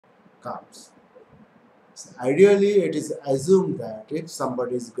comes. So ideally, it is assumed that if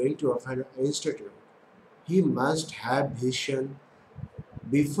somebody is going to open an institute, he must have vision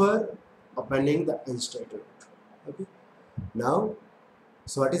before opening the institute. Okay. Now,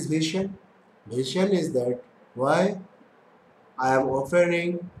 so what is vision? Vision is that why I am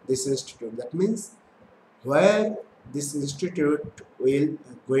opening this institute. That means where this institute will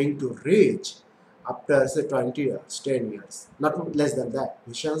going to reach after say 20 years, 10 years, not less than that.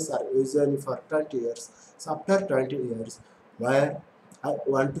 Visions are usually for 20 years. So after 20 years, where I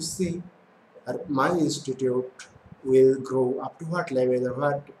want to see my institute will grow up to what level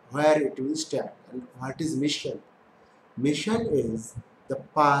or where it will stand and what is mission. Mission is the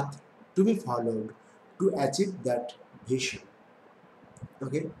path to be followed to achieve that vision.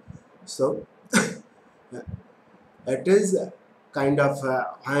 Okay, so it is kind of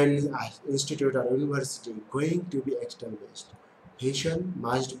an institute or university going to be established. Vision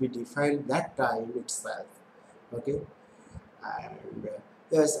must be defined that time itself. Okay, and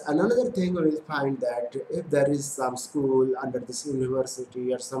yes, another thing we will find that if there is some school under this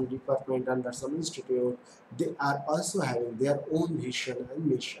university or some department under some institute, they are also having their own vision and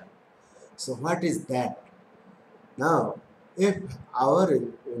mission. So what is that? Now, if our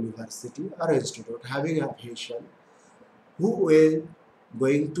university or institute having a vision, who will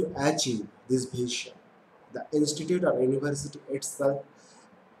going to achieve this vision? The institute or university itself,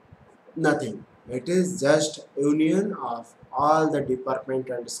 nothing. It is just union of all the department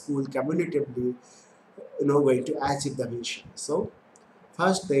and school cumulatively, going to achieve the vision. So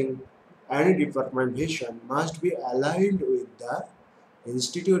first thing, any department vision must be aligned with the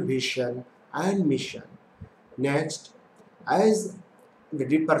institute vision and mission. Next, as the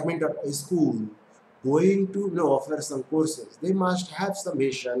department or a school going to offer some courses, they must have some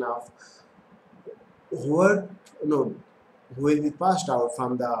vision of what who will be passed out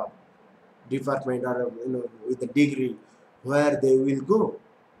from the department or with the degree where they will go.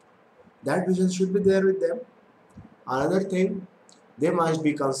 That vision should be there with them. Another thing, they must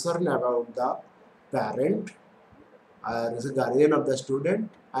be concerned about the parent or the guardian of the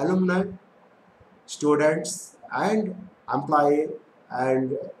student, alumni, students, and employee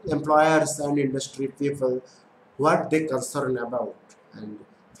and employers and industry people, what they concern about. And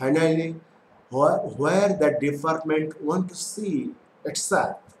finally, where the department want to see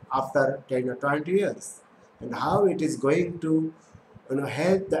itself after 10 or 20 years, and how it is going to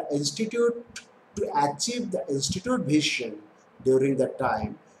help the institute to achieve the institute vision during the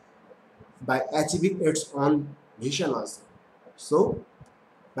time by achieving its own vision also. So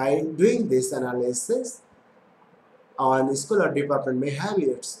by doing this analysis, our school or department may have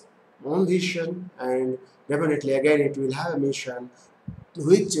its own vision, and definitely again it will have a mission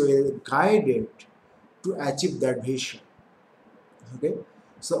which will guide it to achieve that vision. Okay,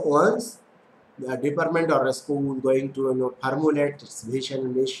 so once the department or a school going to formulate its vision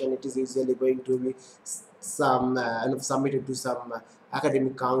and mission, it is usually going to be some submitted to some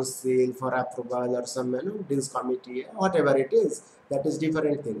academic council for approval or some dean's committee, whatever it is. That is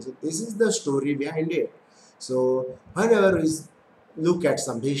different things. So this is the story behind it. So whenever we look at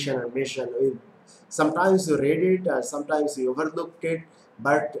some vision and mission, sometimes you read it or sometimes you overlook it,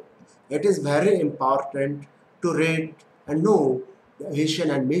 but it is very important to read and know the vision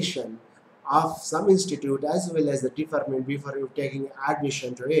and mission of some institute as well as the department before you taking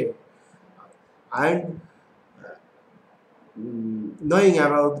admission to it, and knowing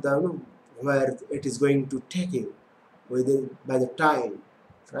about the where it is going to take you within by the time,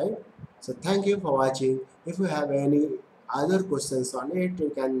 right? So thank you for watching. If you have any other questions on it, you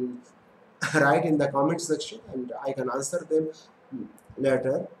can write in the comment section and I can answer them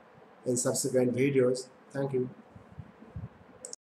later in subsequent videos. Thank you.